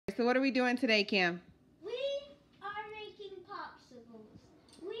so what are we doing today, Kim? We are making popsicles.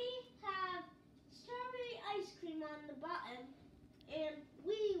 We have strawberry ice cream on the bottom, and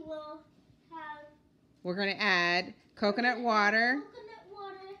we will have... We're going to add coconut water. Coconut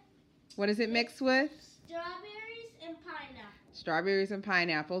water. What is it mixed with? Strawberries and pineapple. Strawberries and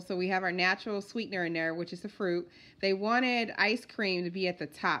pineapple. So we have our natural sweetener in there, which is the fruit. They wanted ice cream to be at the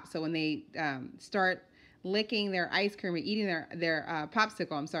top, so when they start licking their ice cream or eating their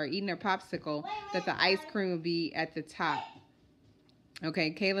popsicle, that the ice cream will be at the top.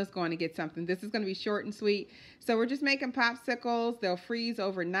 Okay, Kayla's going to get something. This is going to be short and sweet. So we're just making popsicles. They'll freeze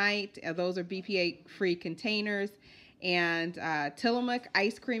overnight. Those are BPA-free containers. And Tillamook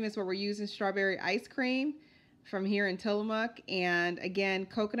ice cream is what we're using, strawberry ice cream from here in Tillamook. And again,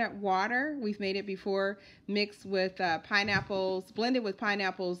 coconut water. We've made it before, mixed with pineapples, blended with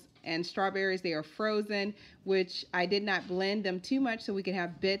pineapples and strawberries. They are frozen, which I did not blend them too much so we can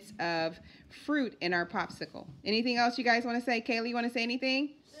have bits of fruit in our popsicle. Anything else you guys want to say? Kayla, you want to say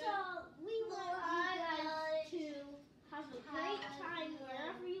anything? So we want you guys to have a great time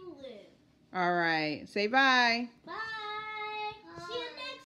wherever you live. All right. Say bye. Bye.